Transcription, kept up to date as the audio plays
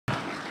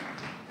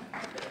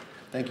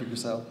Thank you,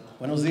 Giselle.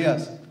 Buenos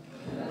dias.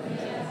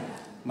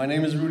 My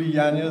name is Rudy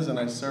Yanez, and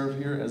I serve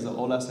here as the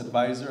OLAS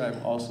advisor.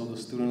 I'm also the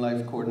student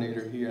life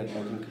coordinator here at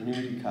Elgin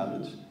Community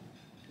College.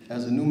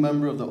 As a new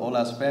member of the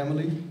OLAS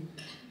family,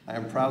 I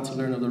am proud to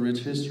learn of the rich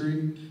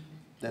history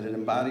that it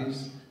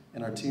embodies,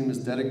 and our team is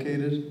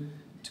dedicated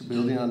to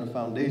building on the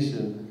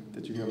foundation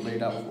that you have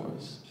laid out for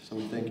us. So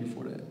we thank you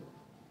for that.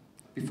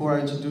 Before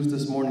I introduce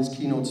this morning's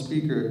keynote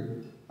speaker,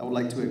 I would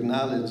like to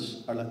acknowledge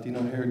our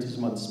Latino Heritage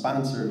Month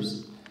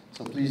sponsors.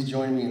 So please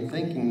join me in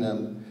thanking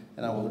them,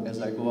 and as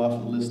I go off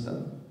and list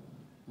them.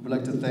 We would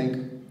like to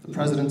thank the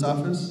President's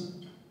Office,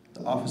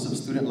 the Office of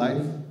Student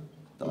Life,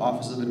 the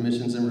Office of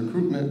Admissions and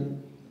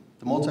Recruitment,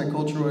 the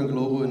Multicultural and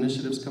Global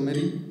Initiatives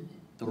Committee,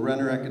 the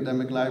Renner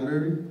Academic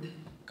Library,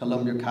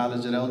 Columbia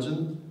College at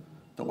Elgin,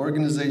 the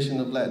Organization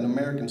of Latin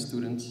American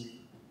Students,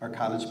 our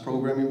College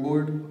Programming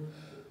Board,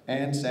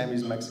 and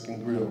Sammy's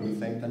Mexican Grill. We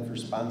thank them for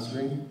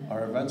sponsoring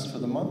our events for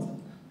the month.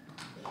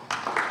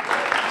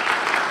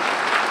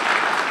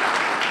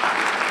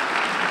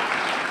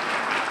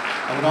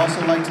 I would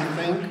also like to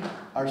thank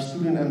our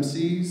student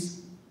MCs,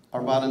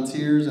 our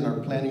volunteers, and our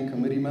planning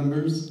committee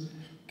members.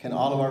 Can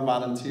all of our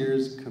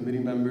volunteers, committee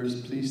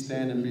members, please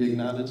stand and be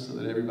acknowledged so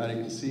that everybody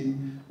can see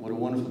what a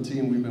wonderful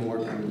team we've been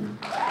working with.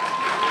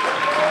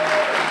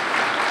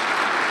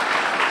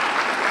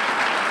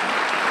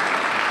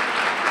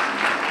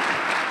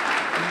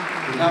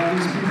 Without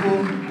these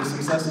people, the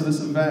success of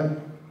this event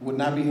would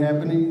not be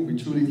happening. We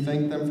truly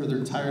thank them for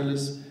their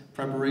tireless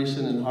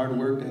preparation and hard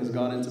work that has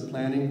gone into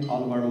planning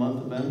all of our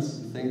month events.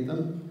 We thank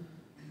them.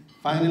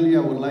 Finally, I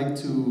would like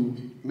to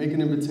make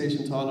an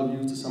invitation to all of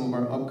you to some of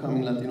our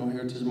upcoming Latino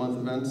Heritage Month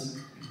events.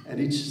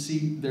 At each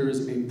seat, there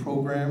is a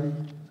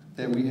program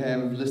that we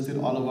have listed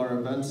all of our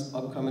events,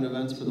 upcoming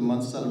events for the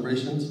month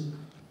celebrations.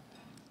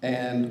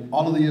 And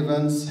all of the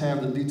events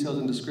have the details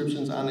and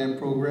descriptions on that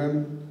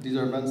program. These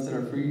are events that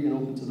are free and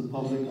open to the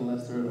public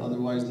unless they're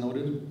otherwise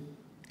noted.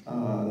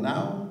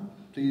 Now,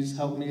 please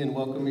help me in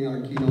welcoming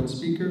our keynote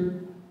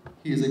speaker.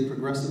 He is a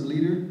progressive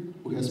leader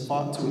who has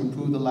fought to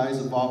improve the lives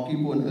of all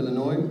people in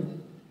Illinois.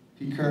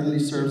 He currently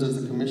serves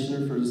as the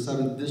commissioner for the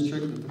 7th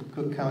District of the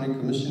Cook County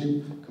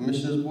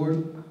Commissioners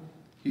Board.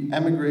 He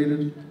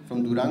emigrated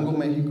from Durango,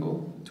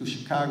 Mexico to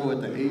Chicago at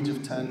the age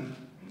of 10.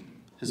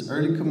 His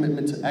early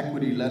commitment to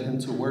equity led him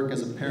to work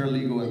as a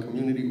paralegal and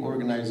community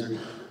organizer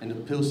in the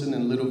Pilsen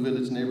and Little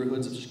Village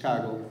neighborhoods of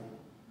Chicago.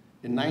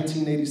 In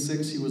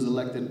 1986, he was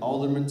elected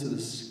alderman to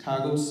the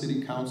Chicago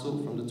City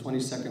Council from the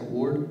 22nd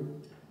Ward.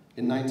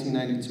 In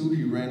 1992,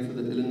 he ran for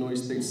the Illinois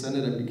State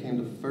Senate and became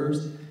the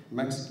first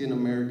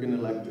Mexican-American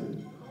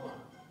elected.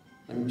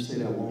 Let me say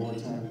that one more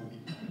time.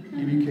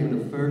 He became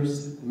the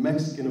first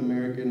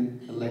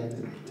Mexican-American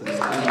elected to the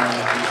State Senate.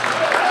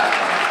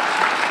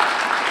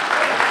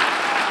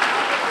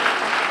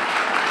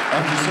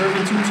 After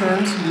serving 2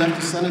 terms, he left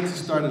the Senate to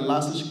start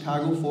Enlace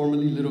Chicago,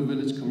 formerly Little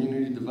Village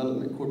Community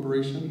Development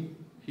Corporation.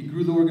 He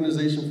grew the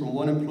organization from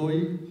 1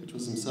 employee, which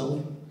was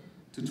himself,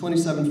 to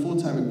 27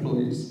 full-time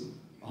employees,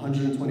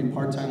 120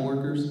 part-time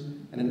workers,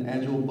 and an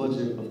annual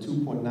budget of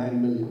 $2.9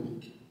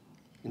 million.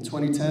 In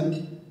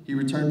 2010, he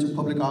returned to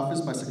public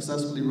office by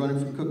successfully running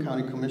for Cook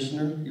County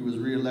Commissioner. He was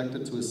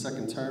re-elected to his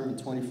 2nd term in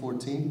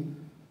 2014.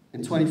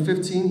 In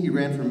 2015, he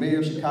ran for mayor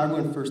of Chicago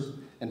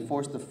and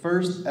forced the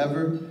first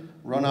ever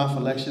runoff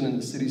election in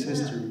the city's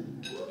history.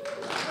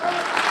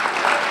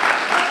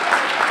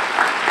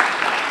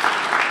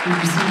 He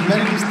received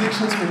many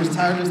distinctions for his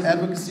tireless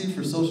advocacy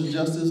for social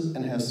justice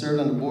and has served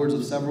on the boards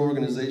of several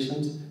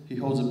organizations. He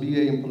holds a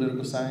BA in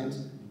political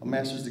science, a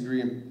master's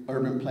degree in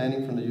urban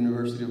planning from the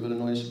University of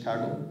Illinois,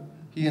 Chicago.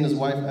 He and his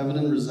wife,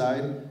 Evelyn,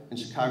 reside in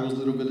Chicago's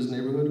Little Village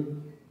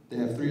neighborhood. They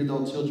have 3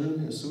 adult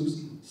children,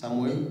 Jesus,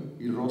 Samuel,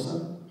 and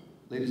Rosa.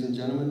 Ladies and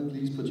gentlemen,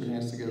 please put your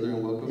hands together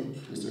and welcome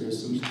Mr.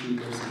 Jesus Chuy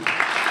Garcia.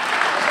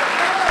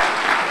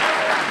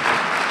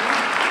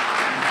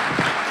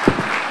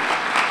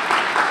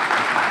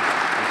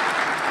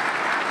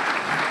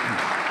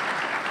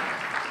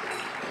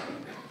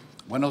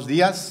 Buenos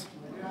dias,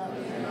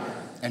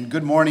 and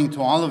good morning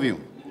to all of you.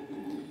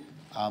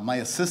 My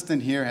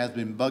assistant here has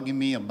been bugging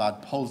me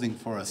about posing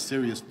for a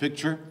serious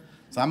picture,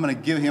 so I'm going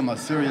to give him a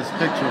serious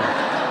picture.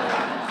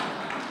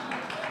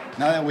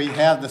 Now that we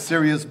have the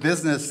serious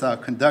business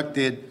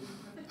conducted,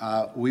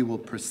 we will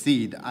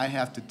proceed. I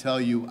have to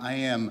tell you, I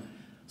am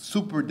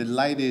super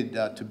delighted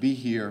to be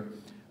here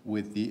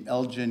with the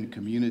Elgin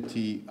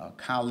Community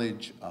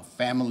College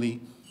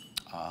family.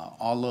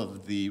 All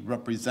of the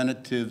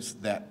representatives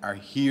that are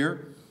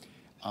here,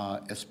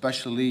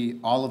 especially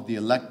all of the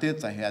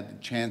electeds. I had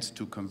the chance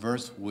to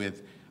converse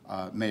with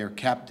Mayor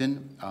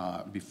Captain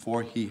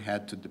before he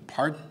had to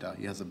depart.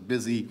 He has a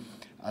busy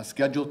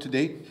schedule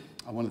today.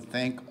 I want to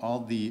thank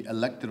all the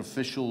elected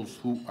officials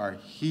who are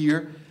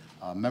here,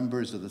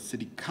 members of the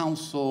City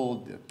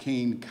Council, the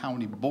Kane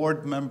County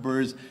Board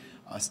members,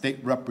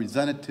 state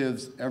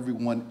representatives,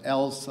 everyone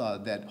else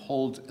that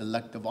holds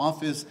elective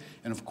office,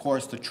 and of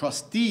course the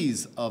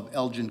trustees of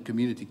Elgin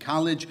Community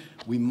College.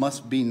 We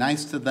must be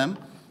nice to them.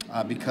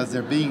 because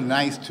they're being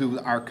nice to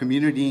our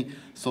community.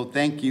 So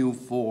thank you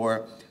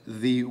for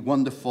the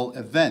wonderful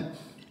event.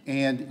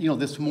 And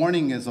this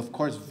morning is, of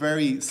course,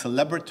 very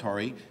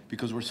celebratory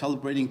because we're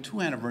celebrating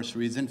 2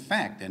 anniversaries, in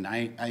fact. And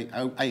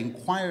I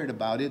inquired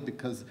about it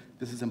because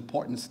this is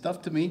important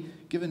stuff to me.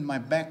 Given my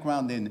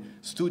background in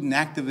student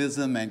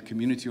activism and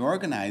community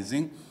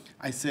organizing,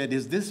 I said,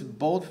 is this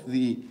both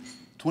the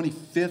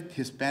 25th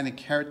Hispanic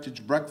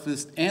Heritage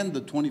Breakfast and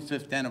the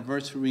 25th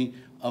anniversary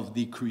of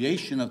the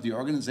creation of the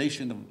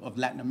Organization of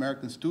Latin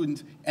American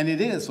Students? And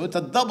it is, so it's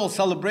a double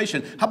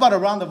celebration. How about a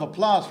round of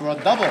applause for a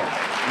double?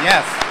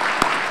 Yes.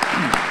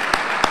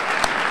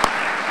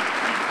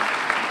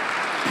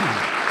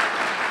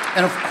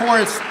 And of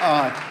course,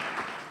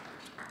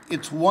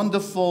 it's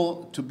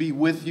wonderful to be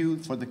with you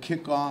for the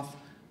kickoff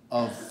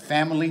of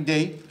Family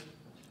Day.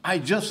 I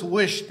just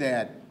wish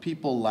that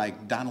people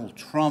like Donald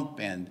Trump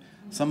and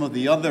some of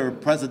the other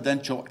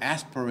presidential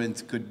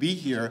aspirants could be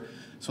here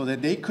so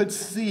that they could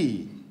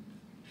see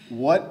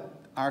what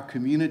our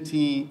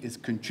community is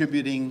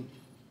contributing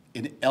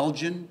in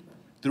Elgin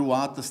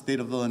throughout the state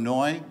of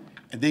Illinois,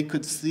 and they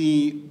could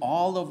see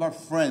all of our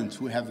friends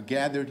who have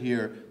gathered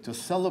here to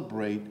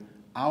celebrate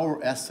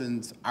our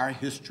essence, our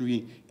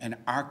history, and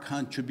our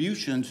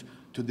contributions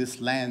to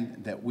this land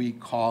that we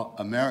call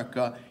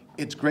America.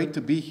 It's great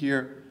to be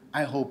here.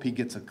 I hope he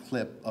gets a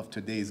clip of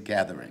today's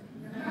gathering.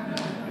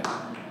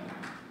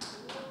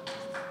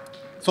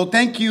 So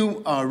thank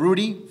you,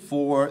 Rudy,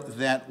 for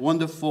that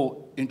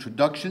wonderful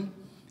introduction,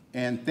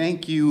 and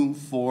thank you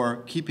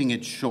for keeping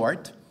it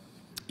short.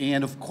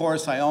 And of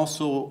course, I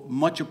also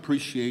much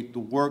appreciate the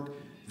work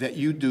that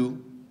you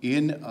do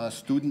in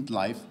student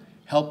life,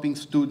 helping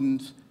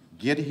students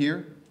get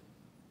here,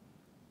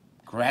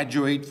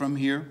 graduate from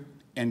here,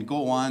 and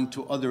go on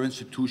to other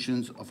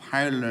institutions of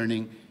higher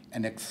learning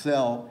and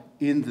excel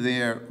in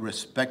their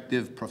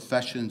respective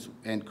professions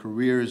and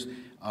careers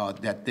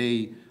that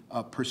they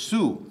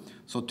pursue.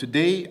 So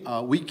today,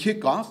 we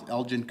kick off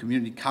Elgin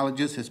Community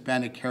College's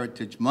Hispanic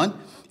Heritage Month,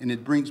 and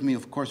it brings me,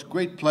 of course,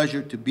 great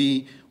pleasure to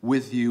be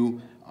with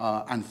you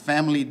on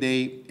Family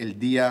Day, El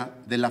Día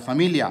de la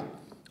Familia.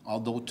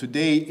 Although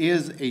today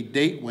is a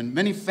date when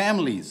many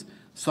families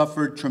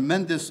suffered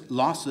tremendous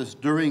losses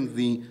during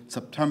the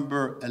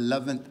September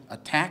 11th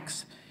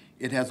attacks,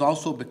 it has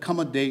also become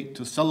a day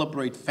to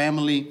celebrate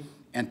family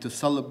and to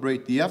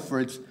celebrate the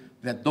efforts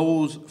that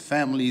those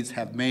families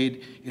have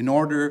made in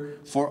order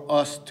for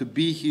us to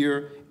be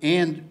here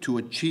and to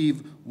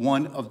achieve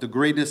one of the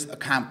greatest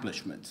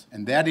accomplishments,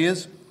 and that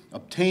is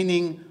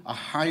obtaining a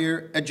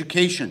higher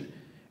education.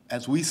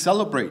 As we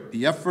celebrate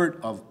the effort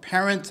of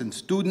parents and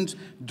students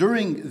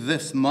during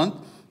this month,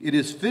 it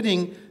is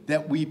fitting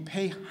that we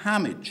pay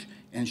homage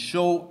and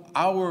show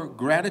our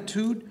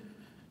gratitude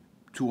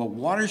to a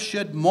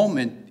watershed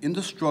moment in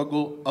the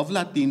struggle of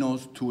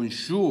Latinos to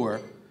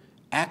ensure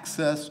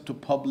access to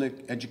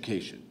public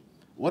education.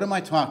 What am I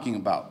talking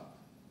about?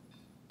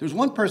 There's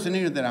one person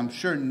here that I'm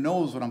sure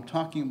knows what I'm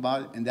talking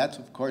about, and that's,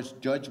 of course,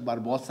 Judge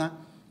Barbosa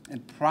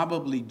and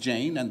probably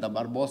Jane and the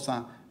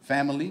Barbosa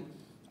family.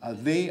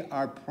 They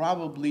are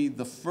probably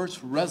the first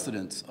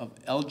residents of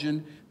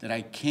Elgin that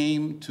I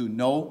came to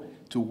know,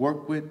 to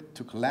work with,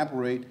 to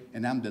collaborate,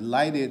 and I'm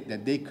delighted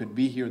that they could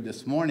be here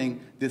this morning.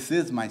 This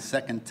is my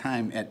second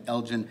time at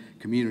Elgin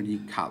Community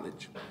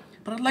College.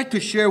 But I'd like to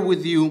share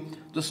with you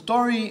the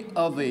story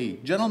of a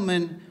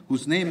gentleman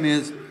whose name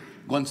is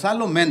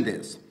Gonzalo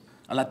Mendez,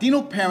 a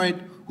Latino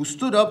parent who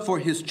stood up for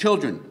his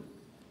children.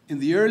 In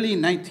the early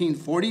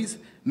 1940s,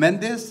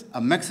 Mendez, a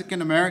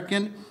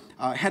Mexican-American,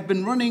 had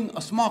been running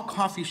a small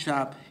coffee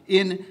shop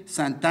in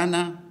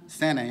Santa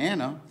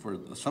Ana, for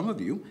some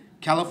of you,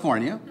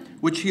 California,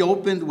 which he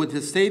opened with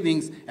his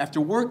savings after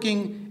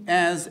working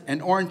as an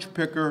orange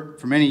picker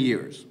for many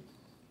years,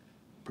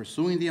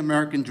 pursuing the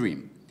American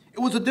dream. It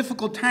was a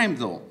difficult time,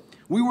 though.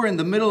 We were in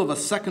the middle of a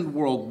Second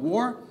World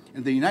War,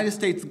 and the United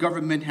States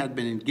government had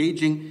been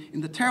engaging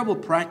in the terrible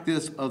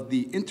practice of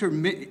the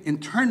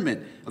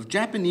internment of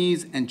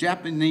Japanese and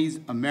Japanese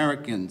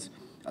Americans,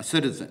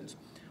 citizens.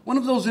 One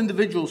of those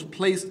individuals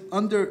placed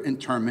under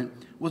internment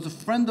was a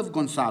friend of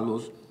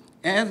Gonzalo's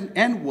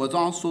and was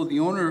also the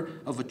owner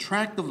of a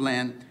tract of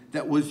land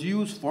that was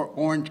used for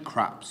orange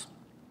crops.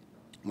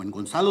 When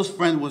Gonzalo's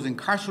friend was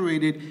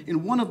incarcerated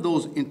in one of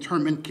those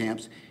internment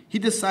camps, he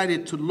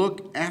decided to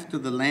look after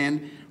the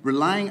land.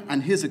 Relying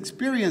on his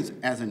experience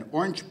as an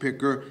orange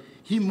picker,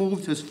 he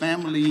moved his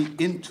family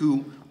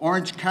into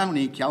Orange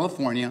County,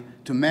 California,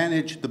 to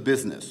manage the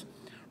business.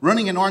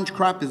 Running an orange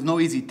crop is no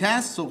easy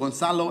task, so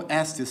Gonzalo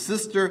asked his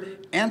sister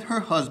and her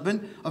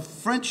husband of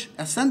French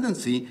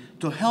ascendancy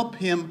to help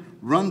him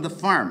run the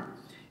farm.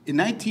 In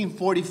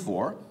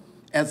 1944,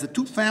 as the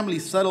two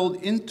families settled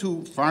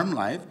into farm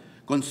life,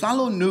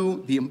 Gonzalo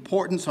knew the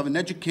importance of an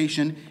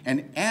education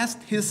and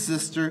asked his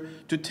sister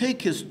to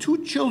take his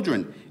 2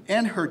 children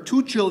and her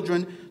 2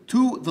 children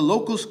to the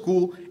local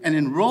school and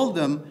enroll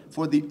them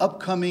for the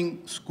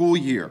upcoming school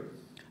year.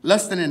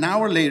 Less than an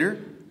hour later,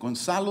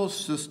 Gonzalo's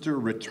sister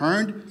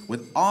returned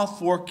with all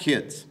 4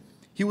 kids.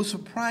 He was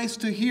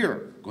surprised to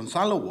hear,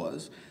 Gonzalo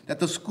was, that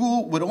the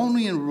school would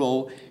only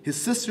enroll his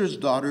sister's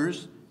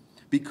daughters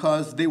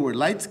because they were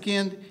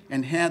light-skinned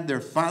and had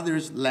their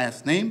father's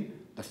last name,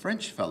 the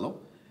French fellow,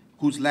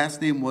 whose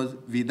last name was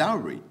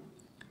Vidaurri.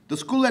 The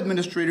school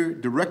administrator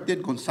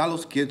directed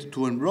Gonzalo's kids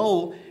to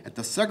enroll at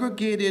the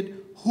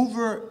segregated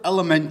Hoover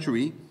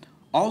Elementary,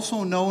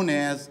 also known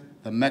as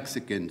the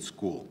Mexican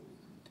school.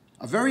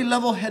 A very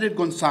level-headed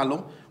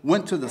Gonzalo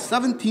went to the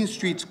 17th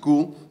Street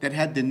school that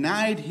had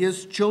denied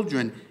his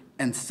children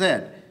and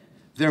said,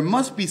 "There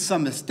must be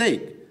some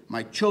mistake.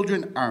 My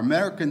children are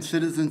American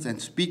citizens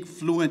and speak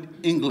fluent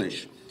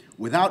English."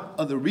 Without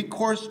other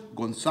recourse,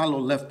 Gonzalo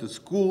left the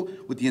school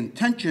with the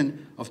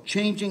intention of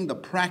changing the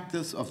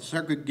practice of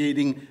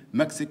segregating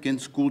Mexican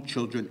school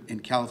children in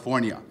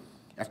California.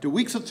 After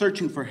weeks of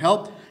searching for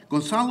help,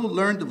 Gonzalo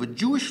learned of a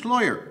Jewish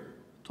lawyer,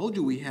 told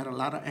you we had a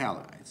lot of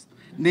allies,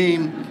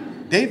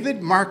 named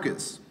David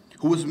Marcus,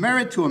 who was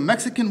married to a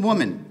Mexican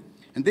woman,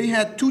 and they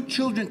had 2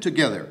 children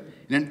together.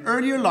 In an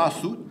earlier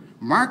lawsuit,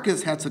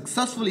 Marcus had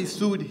successfully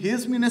sued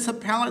his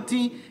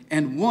municipality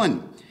and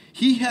won.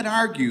 He had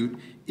argued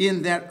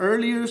in that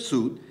earlier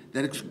suit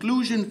that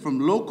exclusion from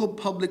local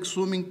public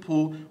swimming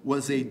pool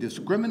was a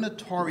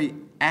discriminatory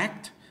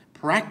act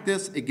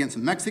practiced against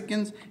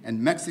Mexicans and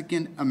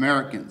Mexican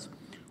Americans.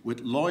 With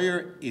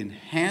lawyer in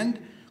hand,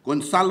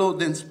 Gonzalo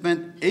then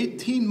spent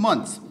 18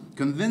 months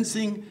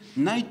convincing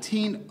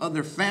 19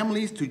 other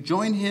families to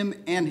join him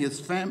and his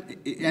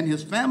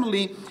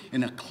family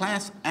in a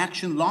class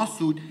action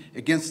lawsuit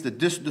against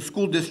the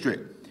school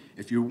district.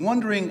 If you're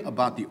wondering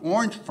about the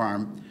orange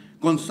farm,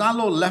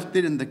 Gonzalo left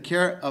it in the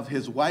care of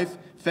his wife,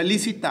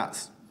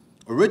 Felicitas.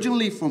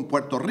 Originally from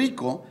Puerto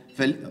Rico,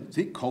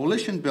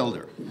 coalition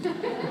builder.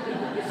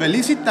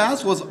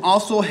 Felicitas was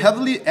also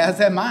heavily,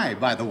 as am I,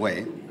 by the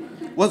way,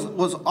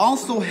 was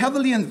also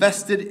heavily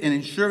invested in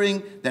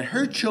ensuring that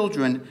her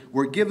children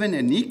were given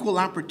an equal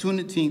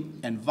opportunity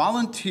and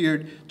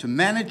volunteered to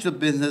manage the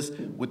business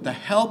with the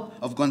help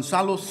of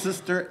Gonzalo's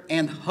sister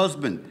and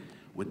husband.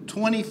 With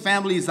 20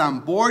 families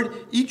on board,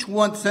 each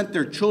one sent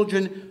their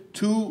children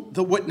to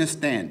the witness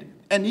stand,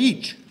 and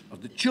each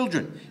of the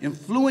children in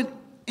fluent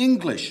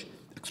English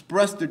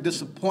expressed their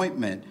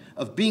disappointment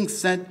of being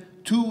sent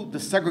to the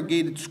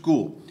segregated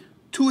school.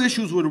 2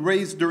 issues were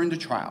raised during the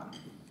trial.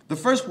 The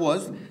first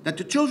was that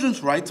the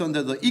children's rights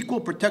under the Equal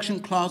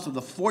Protection Clause of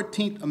the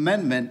 14th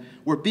Amendment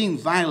were being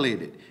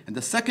violated. And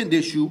the second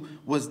issue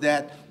was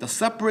that the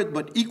separate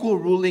but equal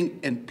ruling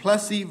in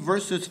Plessy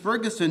versus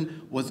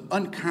Ferguson was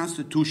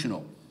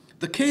unconstitutional.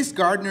 The case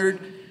garnered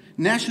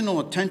national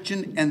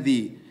attention, and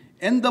the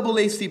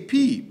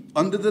NAACP,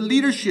 under the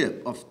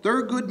leadership of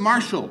Thurgood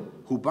Marshall,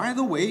 who, by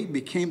the way,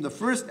 became the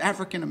first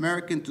African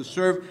American to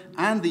serve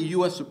on the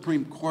U.S.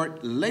 Supreme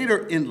Court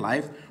later in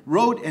life,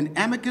 wrote an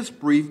amicus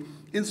brief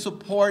in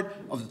support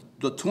of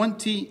the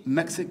 20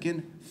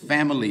 Mexican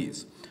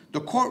families. The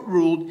court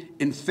ruled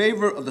in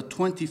favor of the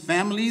 20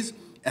 families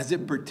as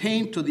it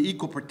pertained to the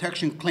equal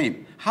protection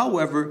claim,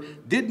 however,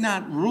 did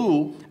not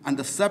rule on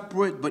the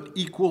separate but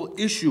equal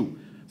issue.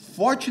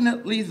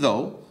 Fortunately,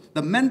 though,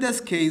 the Mendez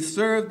case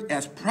served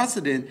as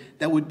precedent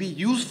that would be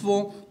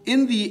useful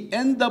in the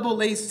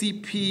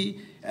NAACP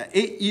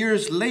 8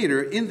 years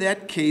later, in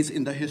that case,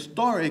 in the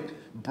historic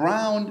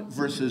Brown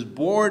versus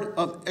Board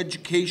of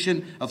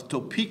Education of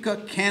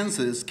Topeka,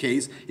 Kansas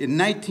case in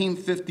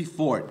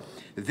 1954.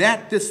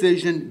 That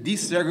decision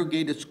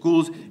desegregated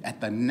schools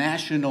at the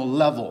national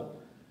level.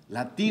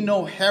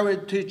 Latino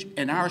heritage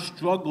and our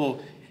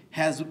struggle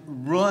has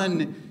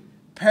run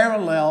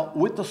parallel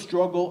with the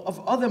struggle of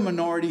other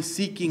minorities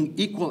seeking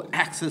equal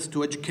access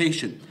to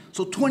education.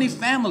 So 20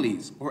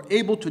 families were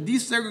able to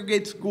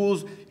desegregate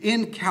schools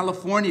in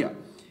California.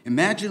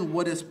 Imagine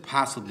what is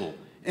possible.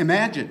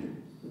 Imagine.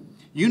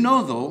 You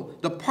know, though,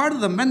 the part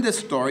of the Mendez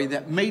story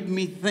that made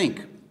me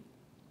think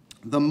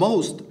the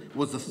most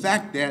was the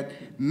fact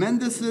that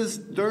Mendez's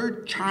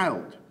 3rd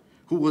child,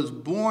 who was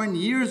born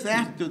years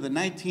after the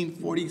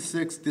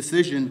 1946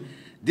 decision,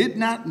 did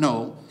not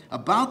know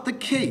about the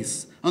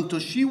case until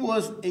she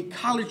was a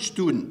college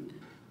student.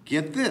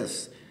 Get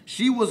this,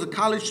 she was a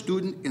college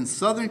student in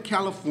Southern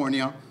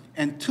California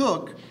and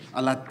took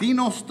a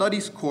Latino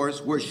studies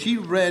course where she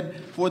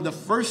read for the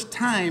first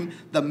time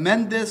the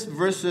Mendez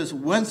versus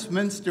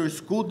Westminster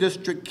School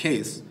District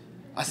case.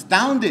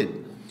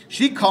 Astounded,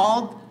 she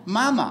called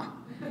Mama.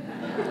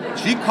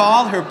 She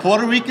called her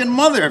Puerto Rican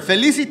mother,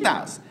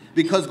 Felicitas,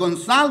 because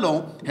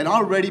Gonzalo had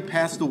already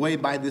passed away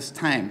by this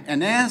time,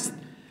 and asked,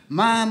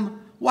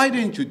 "Mom, why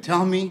didn't you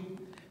tell me?"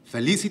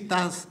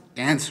 Felicitas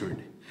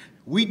answered,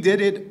 we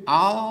did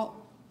all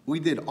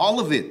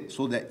of it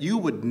so that you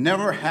would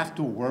never have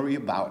to worry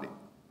about it.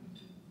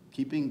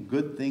 Keeping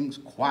good things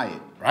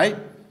quiet, right?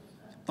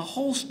 The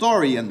whole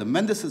story and the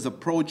Mendez's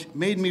approach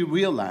made me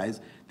realize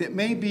that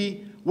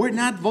maybe we're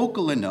not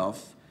vocal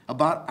enough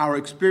about our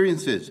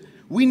experiences.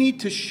 We need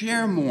to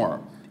share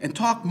more and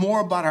talk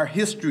more about our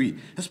history,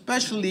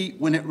 especially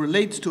when it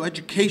relates to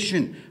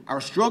education,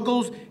 our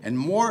struggles, and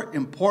more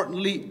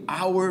importantly,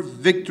 our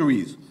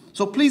victories.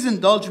 So please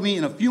indulge me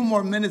in a few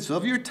more minutes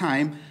of your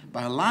time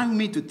by allowing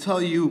me to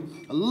tell you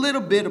a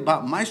little bit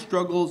about my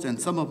struggles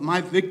and some of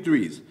my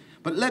victories.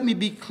 But let me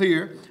be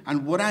clear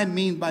on what I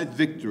mean by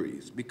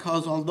victories,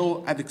 because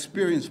although I've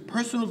experienced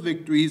personal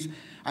victories,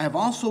 I have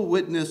also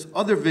witnessed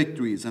other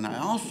victories, and I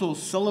also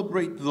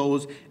celebrate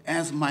those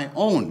as my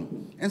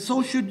own. And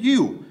so should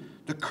you.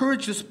 The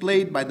courage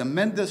displayed by the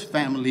Mendez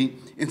family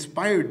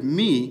inspired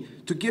me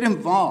to get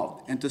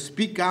involved and to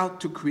speak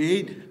out to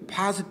create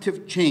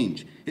positive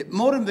change. It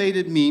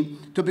motivated me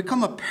to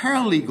become a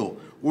paralegal,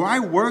 where I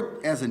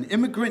worked as an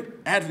immigrant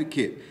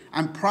advocate.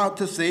 I'm proud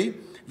to say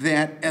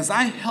that as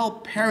I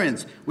helped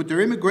parents with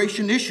their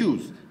immigration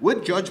issues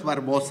with Judge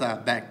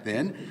Barbosa back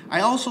then,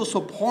 I also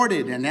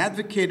supported and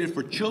advocated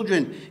for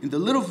children in the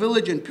Little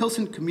Village and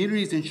Pilsen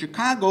communities in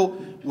Chicago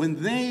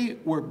when they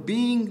were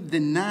being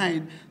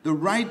denied the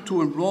right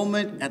to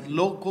enrollment at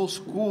local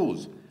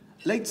schools.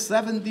 Late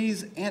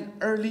 70s and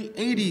early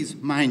 80s,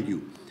 mind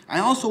you. I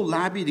also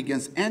lobbied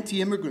against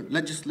anti-immigrant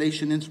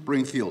legislation in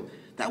Springfield.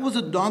 That was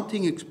a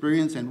daunting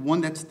experience and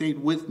one that stayed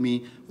with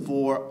me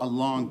for a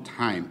long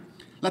time.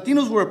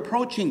 Latinos were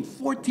approaching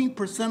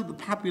 14% of the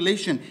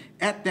population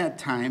at that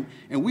time,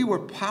 and we were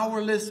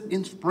powerless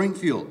in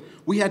Springfield.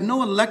 We had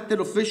no elected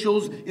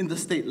officials in the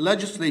state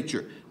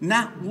legislature,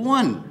 not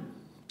one.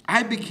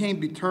 I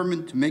became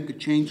determined to make a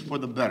change for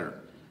the better.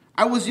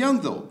 I was young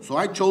though, so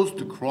I chose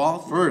to crawl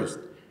first,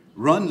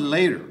 run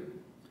later.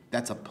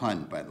 That's a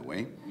pun, by the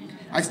way.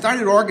 I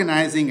started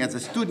organizing as a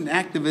student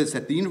activist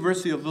at the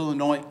University of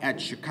Illinois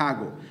at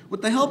Chicago.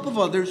 With the help of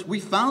others, we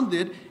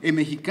founded a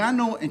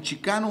Mexicano and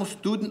Chicano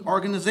student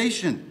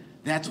organization.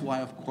 That's why,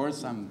 of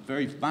course, I'm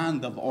very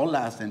fond of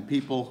olas and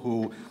people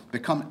who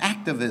become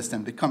activists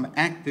and become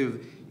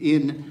active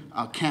in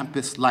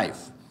campus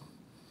life.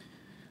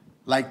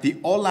 Like the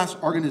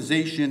OLAS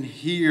organization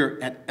here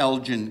at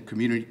Elgin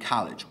Community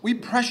College. We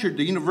pressured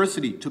the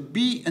university to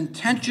be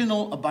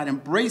intentional about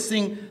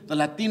embracing the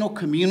Latino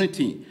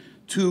community,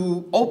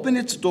 to open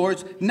its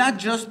doors not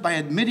just by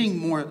admitting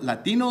more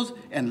Latinos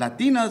and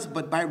Latinas,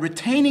 but by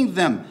retaining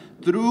them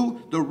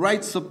through the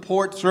right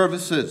support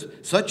services,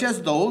 such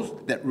as those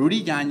that Rudy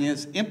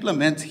Yanez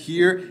implements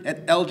here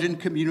at Elgin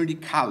Community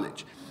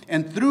College.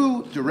 And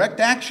through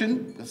direct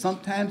action,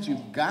 sometimes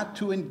you've got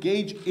to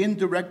engage in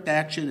direct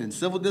action and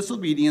civil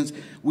disobedience,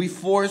 we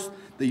forced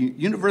the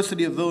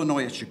University of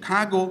Illinois at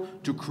Chicago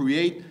to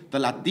create the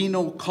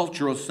Latino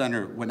Cultural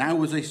Center when I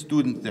was a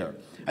student there.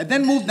 I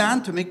then moved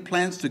on to make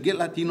plans to get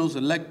Latinos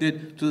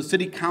elected to the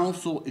City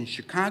Council in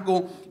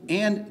Chicago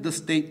and the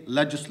state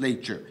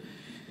legislature.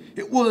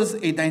 It was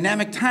a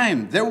dynamic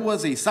time. There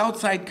was a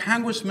Southside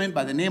congressman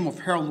by the name of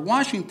Harold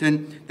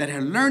Washington that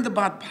had learned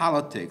about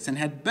politics and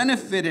had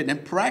benefited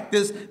and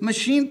practiced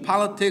machine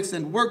politics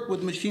and worked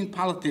with machine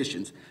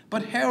politicians.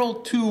 But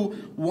Harold,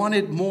 too,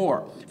 wanted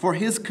more for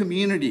his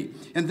community.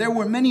 And there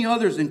were many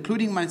others,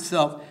 including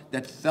myself,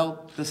 that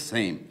felt the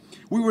same.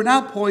 We were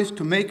now poised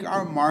to make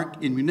our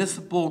mark in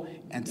municipal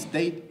and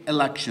state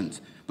elections.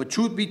 But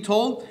truth be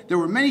told, there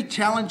were many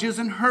challenges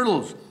and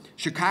hurdles.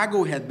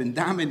 Chicago had been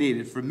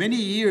dominated for many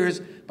years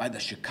by the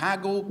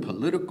Chicago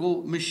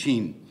political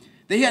machine.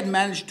 They had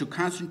managed to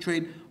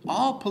concentrate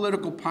all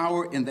political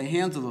power in the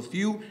hands of a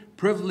few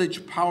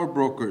privileged power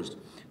brokers.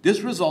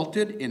 This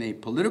resulted in a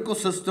political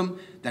system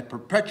that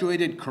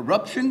perpetuated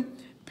corruption,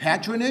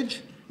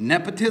 patronage,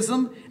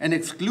 nepotism, and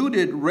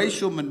excluded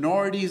racial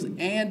minorities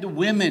and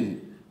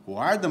women, who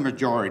are the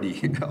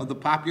majority of the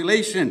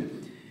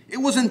population. It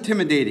was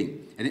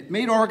intimidating, and it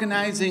made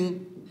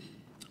organizing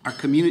our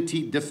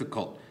community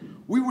difficult.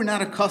 We were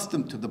not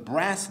accustomed to the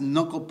brass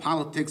knuckle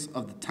politics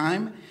of the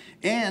time,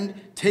 and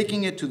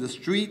taking it to the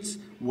streets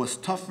was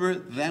tougher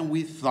than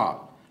we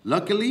thought.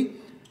 Luckily,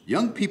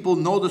 young people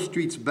know the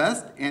streets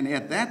best, and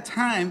at that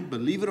time,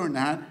 believe it or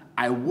not,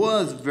 I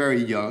was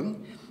very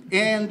young,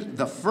 and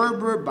the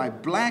fervor by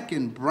black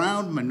and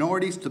brown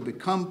minorities to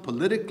become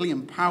politically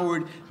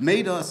empowered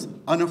made us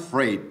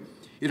unafraid.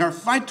 In our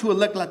fight to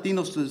elect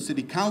Latinos to the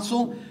City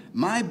Council,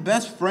 my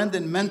best friend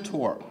and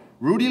mentor,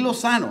 Rudy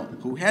Lozano,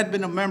 who had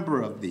been a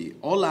member of the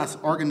OLAS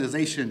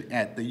organization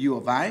at the U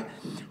of I,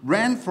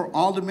 ran for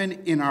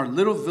alderman in our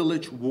Little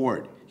Village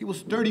ward. He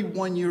was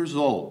 31 years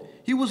old.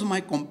 He was my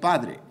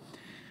compadre.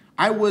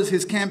 I was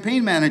his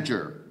campaign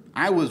manager.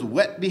 I was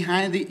wet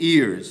behind the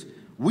ears.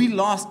 We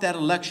lost that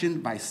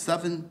election by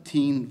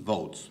 17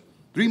 votes.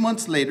 3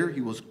 months later, he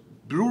was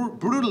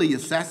brutally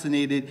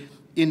assassinated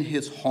in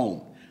his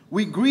home.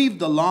 We grieved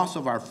the loss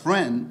of our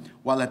friend,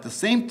 while at the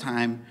same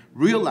time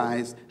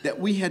realized that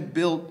we had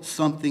built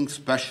something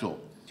special.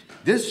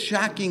 This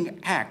shocking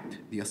act,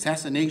 the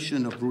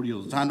assassination of Rudy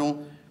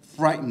Lozano,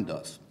 frightened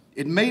us.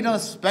 It made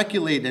us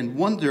speculate and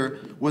wonder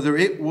whether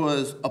it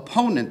was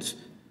opponents,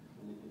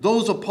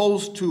 those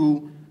opposed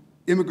to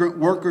immigrant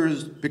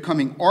workers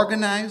becoming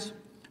organized,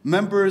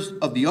 members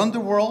of the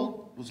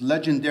underworld, was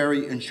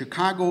legendary in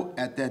Chicago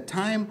at that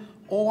time,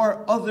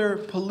 or other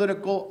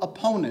political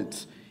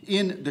opponents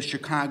in the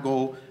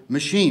Chicago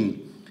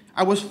machine.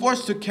 I was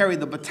forced to carry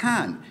the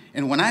baton,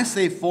 and when I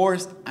say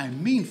forced, I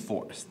mean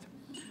forced.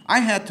 I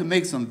had to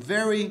make some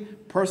very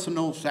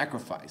personal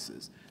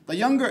sacrifices. The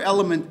younger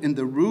element in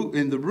the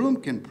room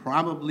can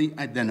probably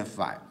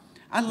identify.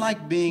 I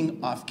like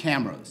being off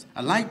cameras. I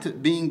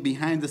liked being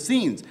behind the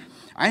scenes.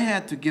 I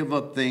had to give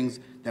up things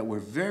that were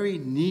very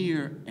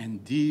near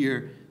and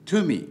dear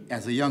to me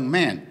as a young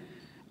man.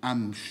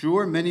 I'm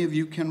sure many of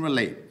you can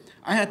relate.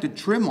 I had to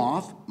trim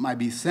off my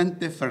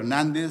Vicente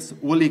Fernandez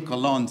Willie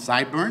Colon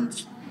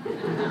sideburns.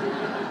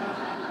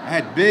 I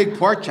had big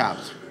pork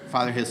chops,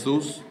 Father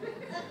Jesus.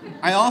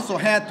 I also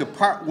had to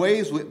part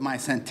ways with my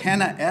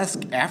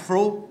Santana-esque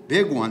afro,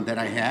 big one that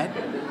I had,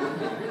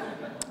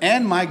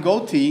 and my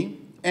goatee,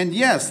 and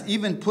yes,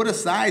 even put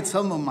aside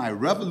some of my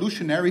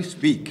revolutionary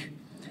speak.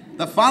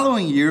 The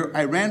following year,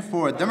 I ran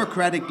for a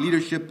Democratic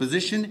leadership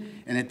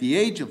position, and at the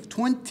age of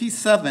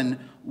 27,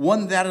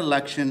 won that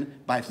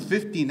election by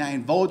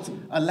 59 votes,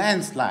 a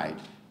landslide,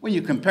 when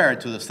you compare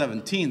it to the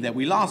 17 that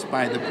we lost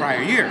by the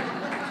prior year.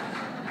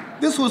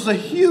 This was a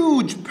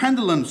huge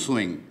pendulum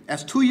swing,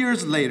 as 2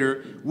 years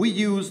later, we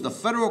used the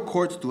federal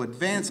courts to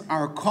advance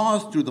our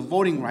cause through the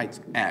Voting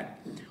Rights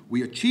Act.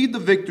 We achieved the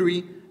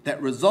victory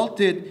that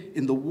resulted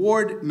in the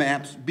ward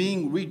maps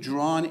being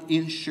redrawn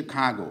in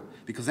Chicago,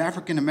 because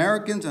African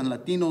Americans and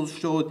Latinos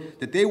showed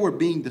that they were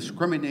being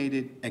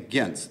discriminated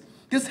against.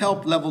 This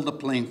helped level the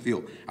playing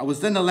field. I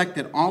was then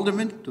elected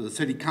alderman to the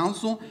city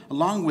council,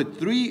 along with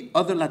 3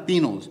 other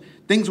Latinos.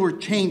 Things were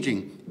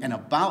changing and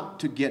about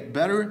to get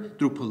better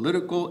through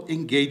political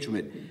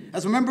engagement.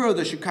 As a member of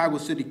the Chicago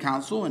City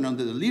Council and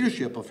under the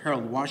leadership of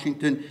Harold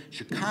Washington,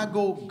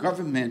 Chicago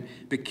government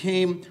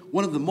became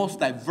one of the most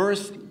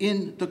diverse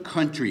in the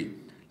country.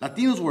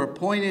 Latinos were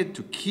appointed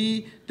to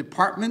key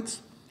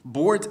departments,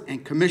 boards,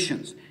 and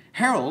commissions.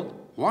 Harold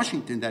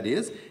Washington, that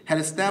is, had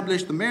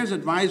established the Mayor's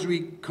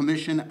Advisory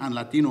Commission on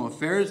Latino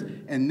Affairs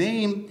and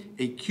named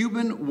a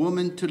Cuban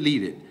woman to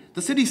lead it.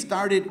 The city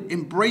started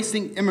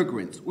embracing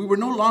immigrants. We were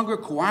no longer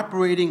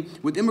cooperating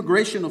with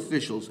immigration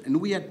officials,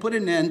 and we had put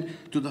an end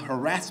to the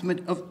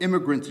harassment of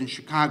immigrants in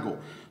Chicago.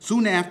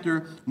 Soon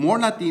after, more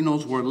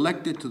Latinos were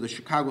elected to the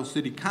Chicago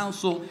City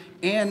Council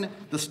and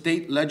the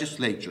state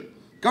legislature.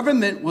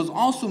 Government was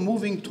also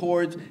moving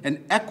towards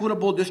an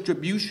equitable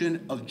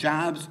distribution of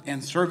jobs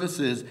and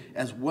services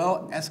as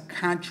well as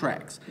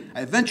contracts.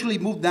 I eventually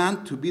moved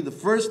on to be the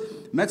first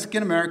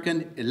Mexican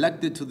American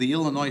elected to the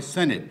Illinois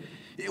Senate.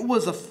 It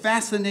was a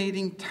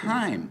fascinating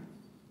time.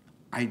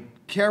 I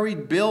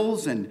carried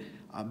bills and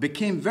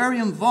became very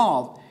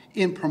involved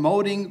in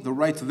promoting the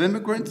rights of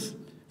immigrants,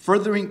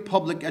 furthering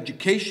public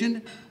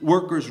education,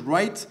 workers'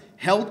 rights,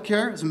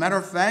 healthcare. As a matter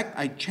of fact,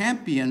 I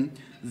championed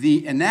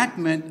the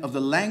enactment of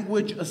the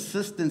Language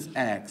Assistance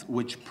Act,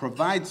 which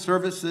provides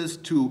services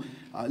to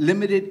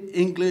limited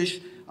English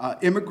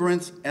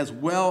immigrants as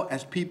well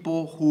as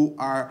people who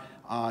are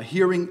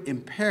hearing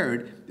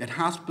impaired at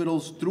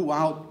hospitals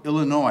throughout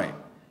Illinois.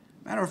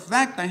 Matter of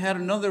fact, I had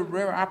another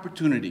rare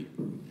opportunity.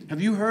 Have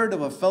you heard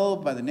of a fellow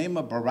by the name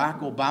of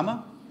Barack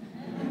Obama?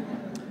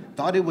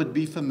 Thought it would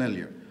be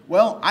familiar.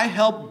 Well, I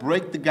helped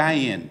break the guy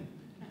in.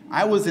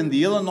 I was in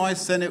the Illinois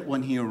Senate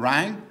when he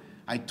arrived.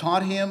 I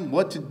taught him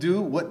what to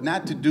do, what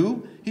not to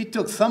do. He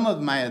took some of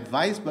my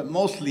advice, but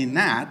mostly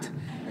not,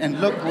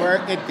 and look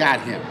where it got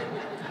him.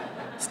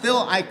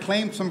 Still, I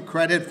claim some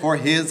credit for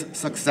his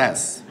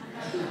success.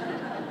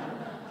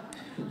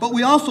 But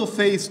we also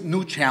face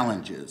new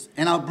challenges,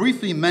 and I'll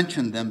briefly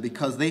mention them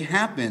because they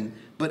happen,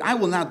 but I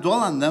will not dwell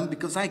on them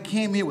because I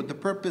came here with the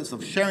purpose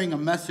of sharing a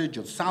message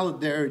of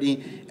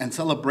solidarity and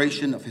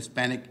celebration of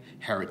Hispanic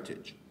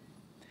heritage.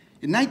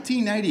 In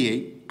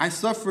 1998, I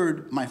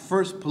suffered my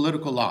first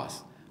political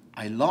loss.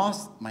 I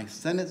lost my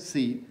Senate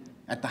seat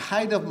at the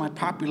height of my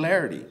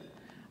popularity.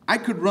 I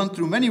could run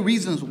through many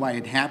reasons why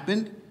it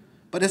happened,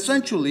 but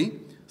essentially,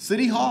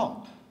 City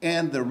Hall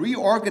and the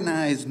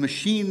reorganized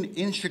machine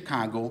in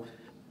Chicago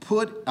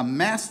put a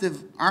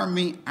massive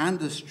army on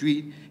the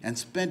street and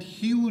spent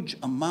huge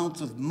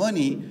amounts of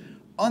money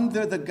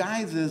under the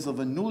guises of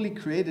a newly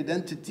created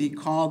entity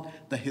called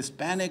the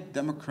Hispanic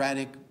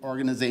Democratic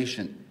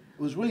Organization.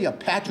 It was really a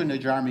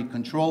patronage army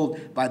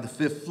controlled by the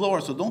 5th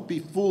floor, so don't be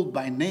fooled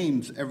by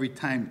names every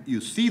time you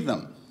see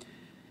them.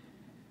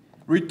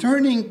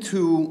 Returning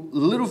to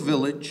Little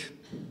Village,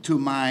 to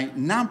my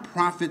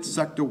nonprofit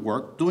sector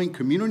work, doing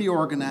community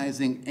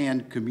organizing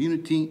and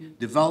community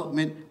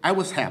development, I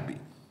was happy.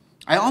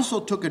 I also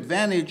took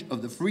advantage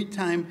of the free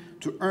time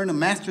to earn a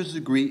master's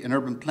degree in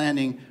urban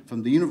planning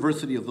from the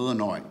University of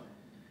Illinois.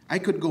 I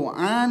could go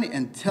on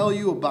and tell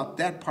you about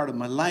that part of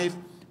my life,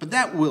 but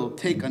that will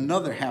take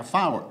another half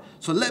hour.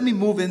 So let me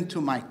move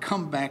into my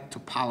comeback to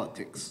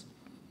politics.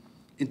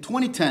 In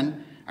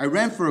 2010, I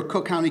ran for a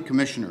Cook County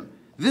commissioner.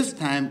 This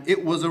time,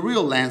 it was a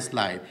real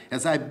landslide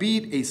as I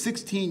beat a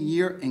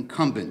 16-year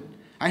incumbent.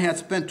 I had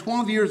spent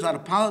 12 years out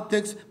of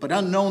politics, but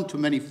unknown to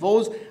many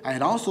foes, I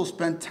had also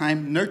spent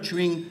time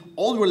nurturing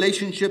old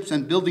relationships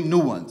and building new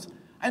ones.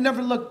 I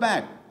never looked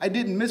back. I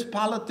didn't miss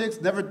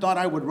politics, never thought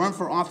I would run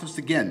for office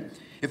again.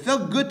 It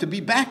felt good to be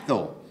back,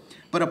 though.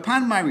 But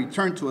upon my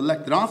return to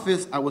elected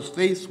office, I was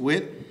faced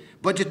with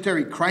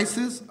budgetary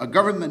crisis, a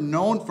government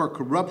known for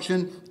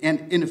corruption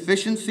and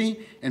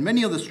inefficiency, and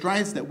many of the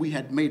strides that we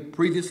had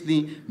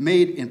previously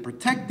made in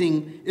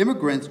protecting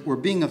immigrants were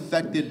being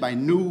affected by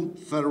new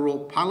federal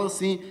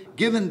policy,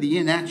 given the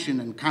inaction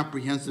and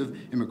comprehensive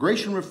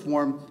immigration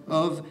reform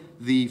of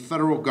the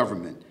federal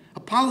government. A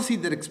policy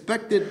that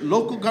expected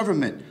local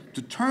government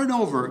to turn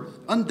over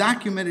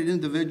undocumented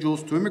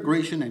individuals to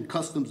Immigration and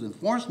Customs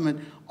Enforcement,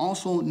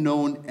 also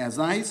known as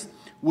ICE,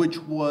 which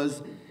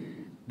was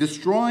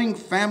destroying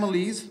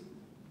families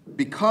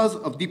because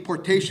of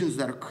deportations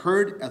that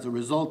occurred as a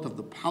result of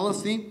the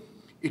policy.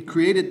 It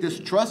created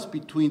distrust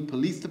between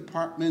police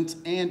departments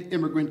and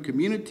immigrant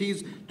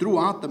communities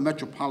throughout the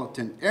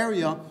metropolitan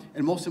area,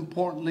 and most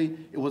importantly,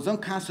 it was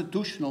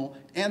unconstitutional,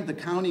 and the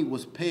county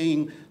was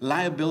paying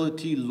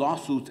liability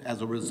lawsuits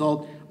as a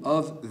result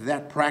of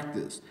that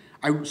practice.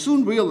 I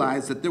soon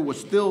realized that there was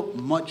still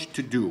much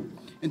to do.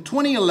 In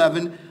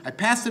 2011, I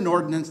passed an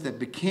ordinance that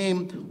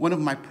became one of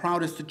my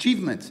proudest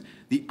achievements,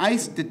 the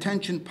ICE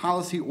Detention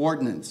Policy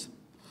Ordinance.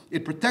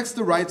 It protects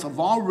the rights of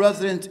all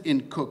residents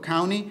in Cook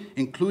County,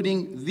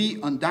 including the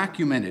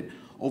undocumented.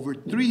 Over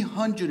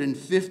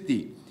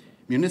 350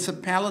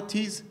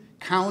 municipalities,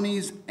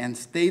 counties, and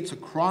states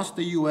across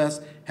the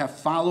U.S. have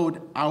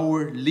followed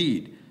our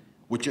lead,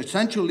 which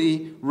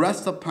essentially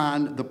rests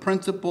upon the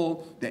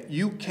principle that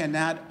you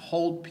cannot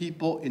hold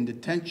people in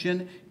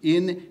detention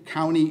in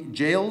county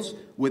jails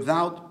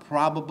without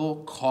probable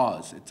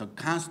cause. It's a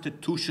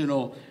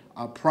constitutional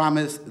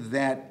promise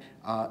that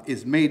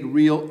is made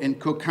real in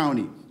Cook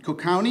County. Cook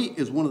County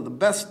is one of the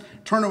best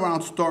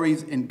turnaround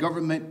stories in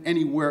government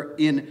anywhere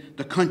in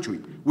the country.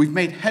 We've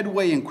made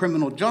headway in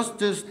criminal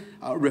justice,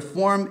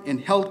 reform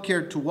in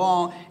healthcare to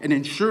all, and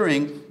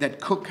ensuring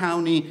that Cook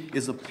County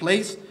is a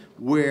place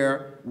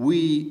where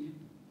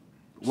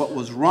what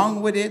was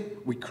wrong with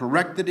it, we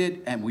corrected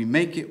it, and we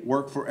make it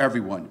work for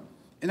everyone.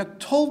 In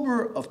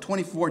October of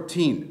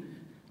 2014,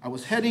 I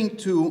was heading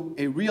to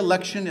a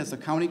re-election as a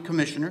county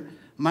commissioner,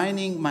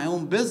 minding my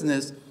own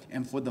business,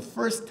 and for the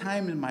first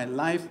time in my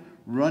life,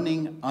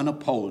 running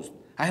unopposed.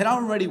 I had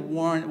already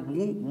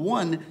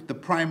won the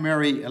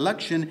primary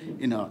election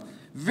in a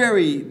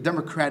very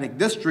Democratic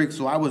district,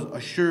 so I was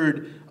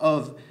assured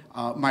of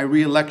my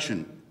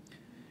re-election.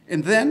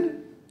 And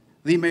then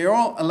the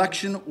mayoral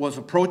election was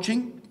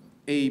approaching.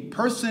 A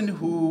person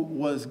who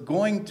was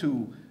going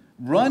to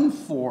run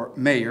for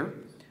mayor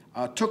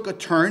took a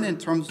turn in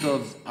terms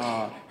of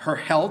her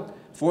health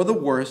for the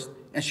worst,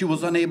 and she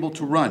was unable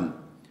to run.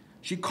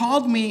 She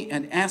called me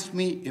and asked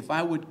me if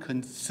I would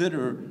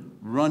consider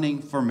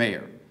running for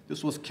mayor.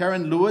 This was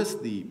Karen Lewis,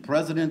 the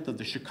president of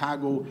the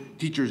Chicago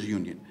Teachers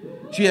Union.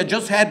 She had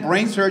just had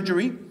brain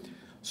surgery.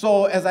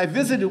 So as I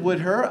visited with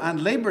her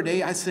on Labor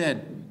Day, I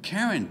said,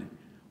 "Karen,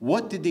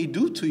 what did they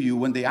do to you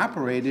when they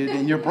operated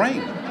in your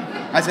brain?"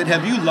 I said,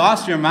 "Have you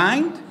lost your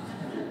mind?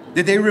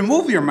 Did they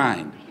remove your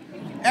mind?"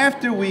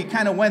 After we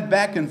kind of went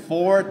back and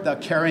forth,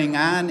 carrying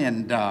on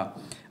and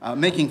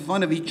making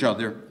fun of each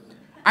other,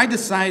 I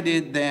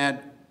decided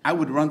that I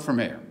would run for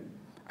mayor.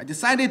 I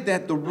decided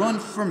that the run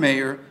for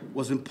mayor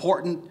was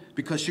important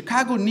because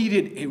Chicago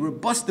needed a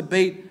robust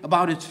debate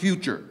about its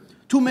future.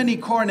 Too many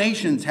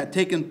coronations had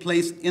taken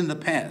place in the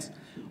past.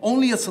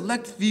 Only a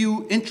select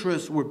few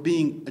interests were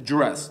being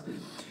addressed.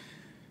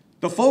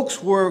 The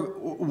folks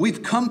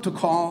we've come to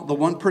call the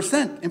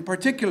 1% in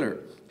particular.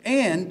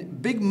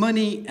 And big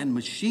money and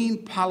machine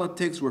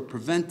politics were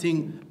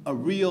preventing a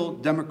real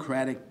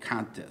democratic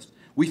contest.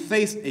 We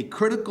faced a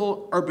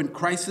critical urban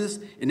crisis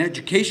in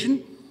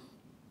education,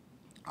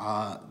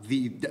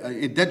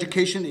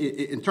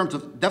 in terms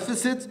of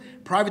deficits,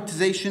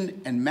 privatization,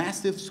 and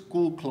massive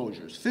school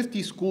closures.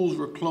 50 schools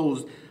were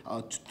closed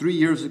 3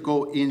 years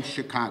ago in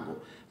Chicago.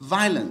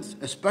 Violence,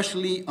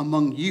 especially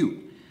among youth.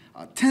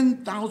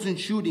 10,000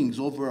 shootings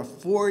over a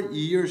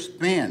 4-year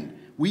span.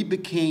 We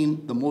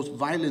became the most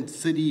violent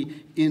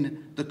city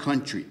in the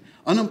country.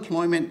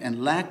 Unemployment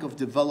and lack of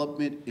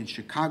development in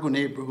Chicago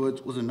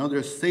neighborhoods was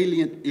another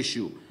salient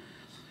issue.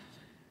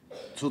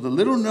 So the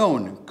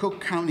little-known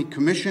Cook County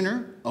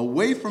Commissioner,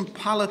 away from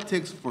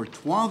politics for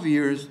 12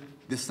 years,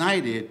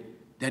 decided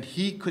that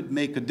he could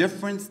make a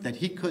difference, that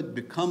he could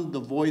become the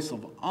voice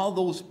of all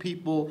those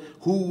people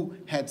who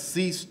had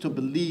ceased to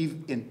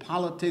believe in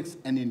politics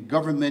and in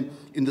government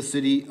in the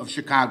city of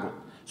Chicago.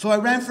 So I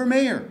ran for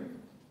mayor.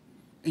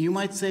 And you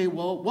might say,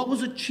 well, what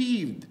was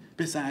achieved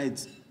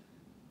besides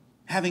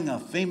having a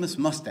famous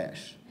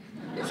mustache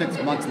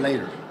 6 months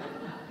later?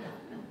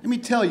 Let me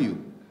tell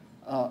you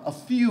a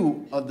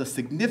few of the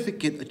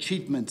significant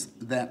achievements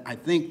that I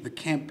think the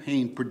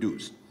campaign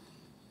produced.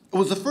 It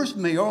was the first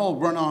mayoral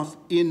runoff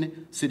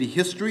in city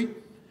history.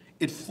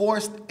 It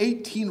forced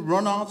 18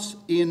 runoffs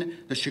in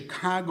the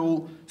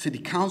Chicago City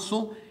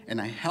Council, and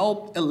I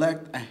helped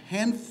elect a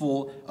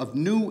handful of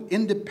new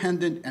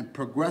independent and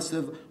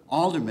progressive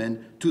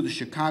aldermen to the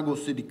Chicago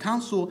City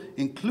Council,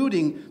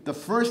 including the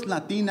first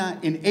Latina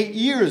in 8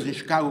 years in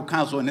Chicago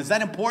Council. And is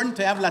that important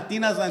to have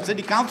Latinas on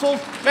city councils?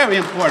 Very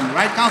important,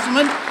 right,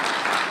 Councilman?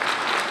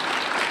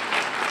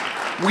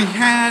 We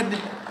had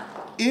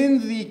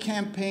in the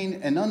campaign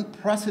an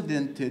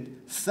unprecedented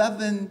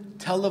 7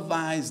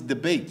 televised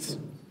debates,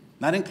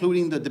 not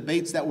including the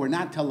debates that were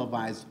not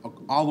televised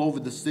all over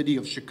the city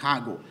of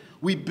Chicago.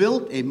 We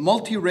built a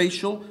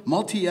multiracial,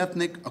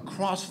 multi-ethnic,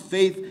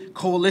 across-faith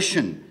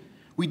coalition.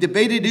 We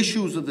debated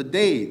issues of the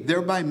day,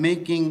 thereby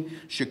making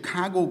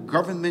Chicago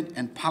government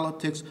and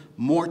politics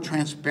more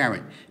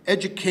transparent.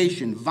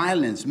 Education,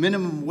 violence,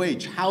 minimum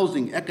wage,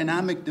 housing,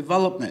 economic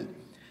development.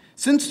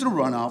 Since the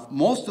runoff,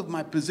 most of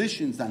my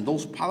positions on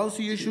those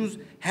policy issues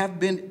have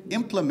been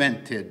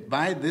implemented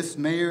by this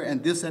mayor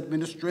and this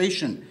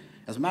administration.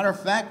 As a matter of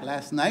fact,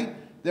 last night,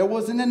 there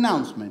was an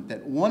announcement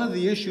that one of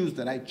the issues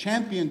that I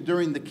championed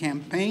during the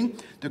campaign,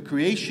 the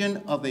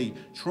creation of a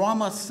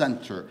trauma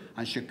center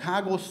on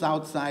Chicago's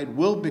South Side,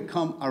 will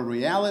become a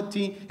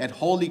reality at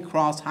Holy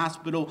Cross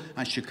Hospital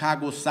on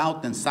Chicago's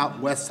South and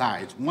Southwest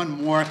sides. One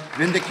more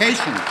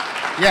vindication.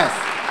 Yes.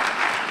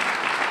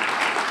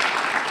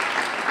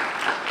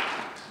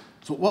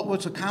 So what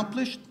was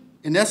accomplished?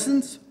 In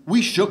essence,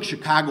 we shook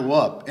Chicago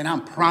up, and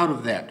I'm proud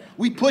of that.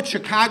 We put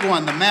Chicago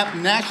on the map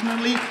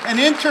nationally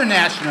and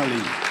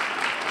internationally.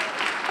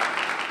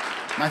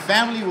 My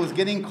family was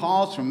getting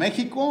calls from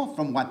Mexico,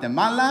 from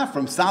Guatemala,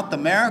 from South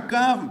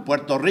America, from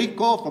Puerto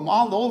Rico, from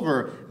all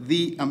over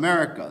the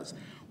Americas.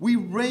 We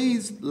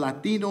raised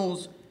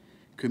Latinos'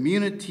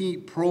 community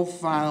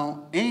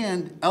profile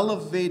and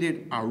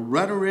elevated our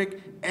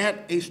rhetoric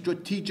at a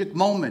strategic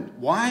moment.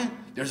 Why?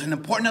 There's an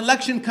important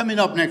election coming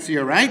up next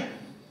year, right?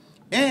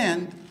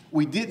 And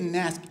we didn't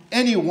ask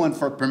anyone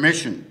for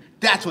permission.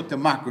 That's what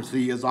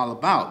democracy is all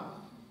about.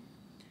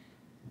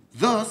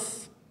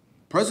 Thus,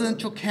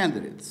 presidential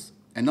candidates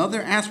and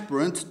other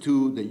aspirants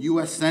to the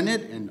U.S.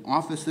 Senate and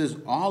offices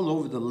all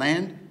over the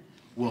land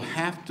will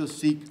have to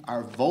seek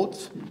our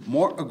votes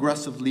more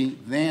aggressively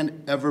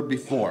than ever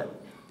before.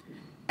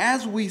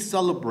 As we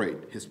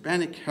celebrate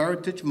Hispanic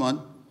Heritage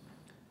Month,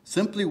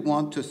 simply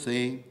want to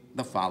say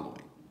the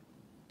following.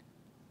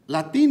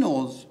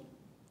 Latinos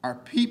are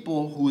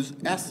people whose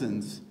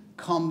essence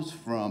comes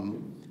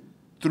from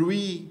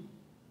 3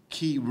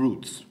 key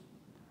roots: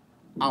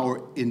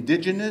 our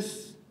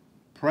indigenous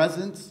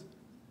presence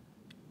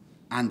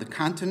on the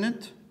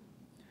continent,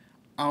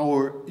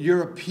 our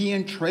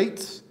European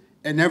traits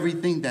and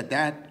everything that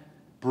that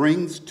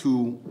brings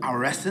to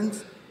our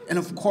essence, and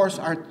of course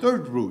our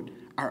 3rd root,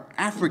 our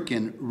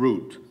African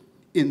root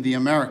in the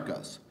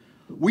Americas.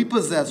 We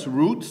possess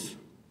roots,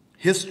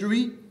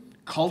 history,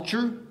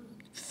 culture,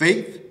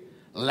 faith,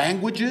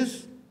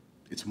 languages.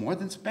 It's more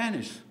than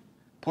Spanish,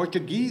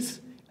 Portuguese,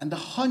 and the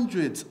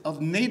hundreds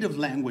of native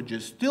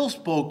languages still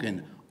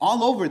spoken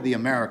all over the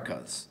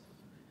Americas.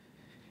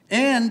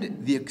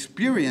 And the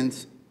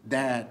experience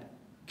that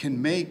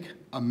can make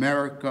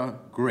America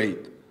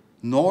great: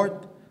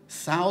 North,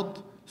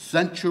 South,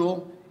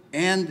 Central,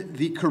 and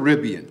the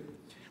Caribbean.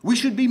 We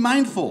should be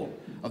mindful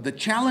of the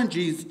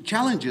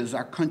challenges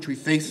our country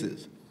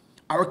faces,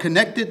 our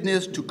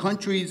connectedness to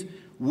countries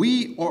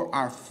we or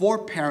our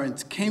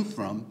foreparents came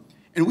from,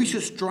 and we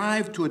should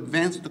strive to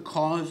advance the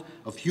cause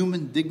of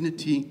human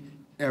dignity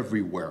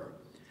everywhere.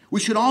 We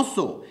should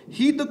also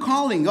heed the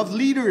calling of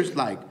leaders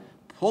like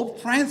Pope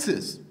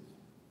Francis.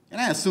 And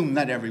I assume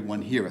not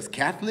everyone here is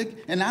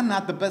Catholic, and I'm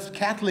not the best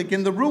Catholic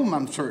in the room,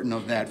 I'm certain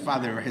of that,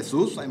 Father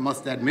Jesus, I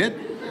must admit.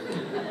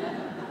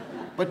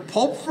 But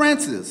Pope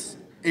Francis,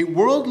 a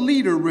world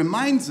leader,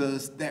 reminds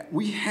us that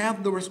we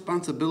have the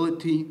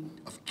responsibility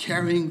of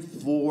caring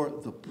for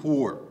the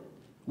poor.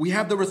 We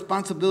have the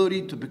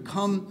responsibility to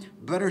become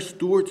better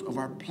stewards of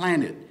our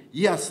planet,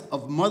 yes,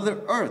 of Mother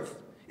Earth.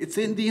 It's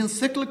in the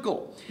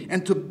encyclical.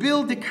 And to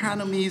build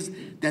economies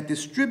that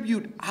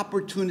distribute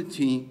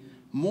opportunity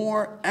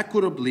more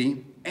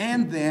equitably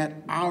and that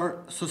are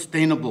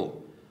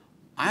sustainable.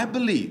 I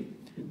believe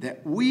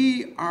that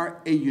we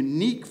are a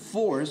unique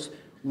force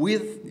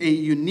with a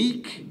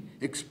unique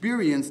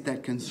experience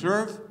that can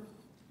serve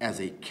as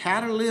a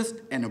catalyst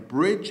and a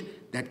bridge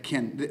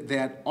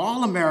that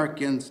all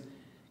Americans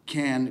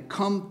can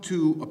come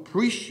to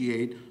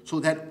appreciate, so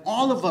that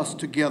all of us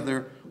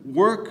together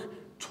work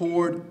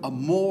toward a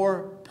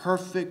more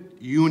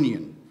perfect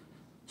union.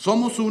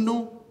 Somos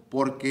uno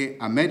porque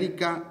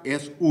América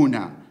es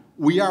una.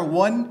 We are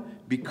one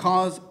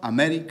because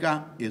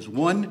America is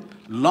one.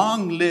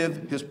 Long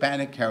live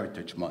Hispanic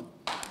Heritage Month.